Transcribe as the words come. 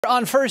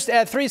On First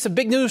at 3, some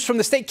big news from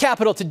the state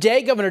capitol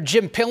today. Governor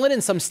Jim Pillen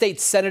and some state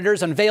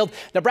senators unveiled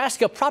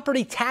Nebraska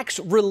property tax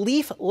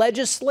relief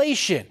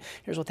legislation.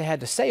 Here's what they had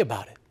to say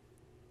about it.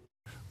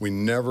 We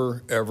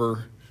never,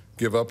 ever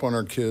give up on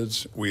our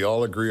kids. We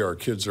all agree our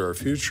kids are our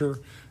future.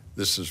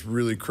 This is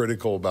really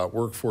critical about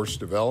workforce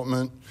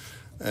development,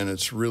 and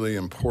it's really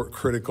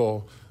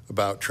critical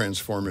about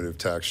transformative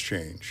tax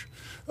change.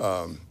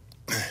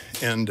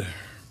 And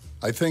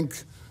I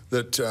think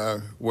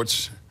that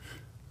what's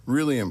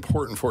really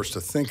important for us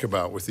to think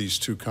about with these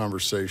two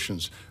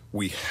conversations,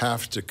 we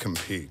have to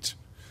compete.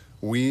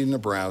 We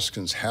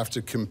Nebraskans have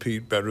to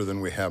compete better than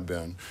we have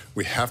been.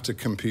 We have to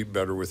compete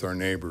better with our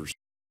neighbors.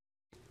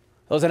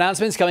 Those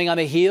announcements coming on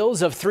the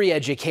heels of 3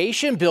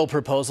 education bill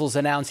proposals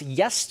announced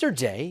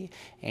yesterday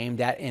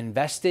aimed at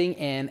investing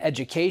in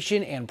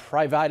education and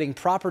providing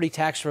property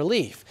tax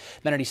relief.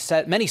 Many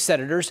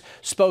senators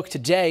spoke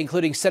today,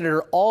 including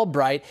Senator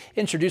Albright,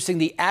 introducing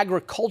the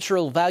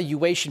Agricultural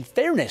Valuation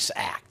Fairness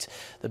Act.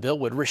 The bill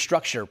would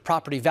restructure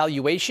property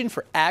valuation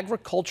for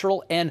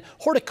agricultural and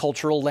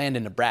horticultural land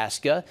in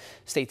Nebraska.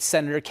 State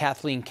Senator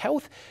Kathleen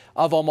Kauth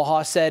of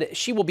Omaha said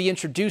she will be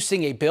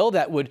introducing a bill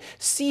that would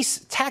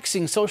cease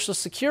taxing Social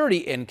Security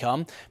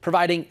income,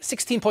 providing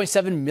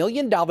 $16.7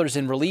 million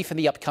in relief in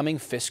the upcoming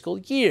fiscal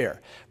year.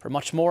 For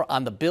much more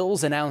on the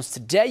bills announced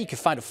today, you can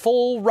find a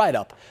full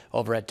write-up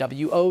over at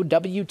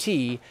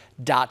WOWT.com.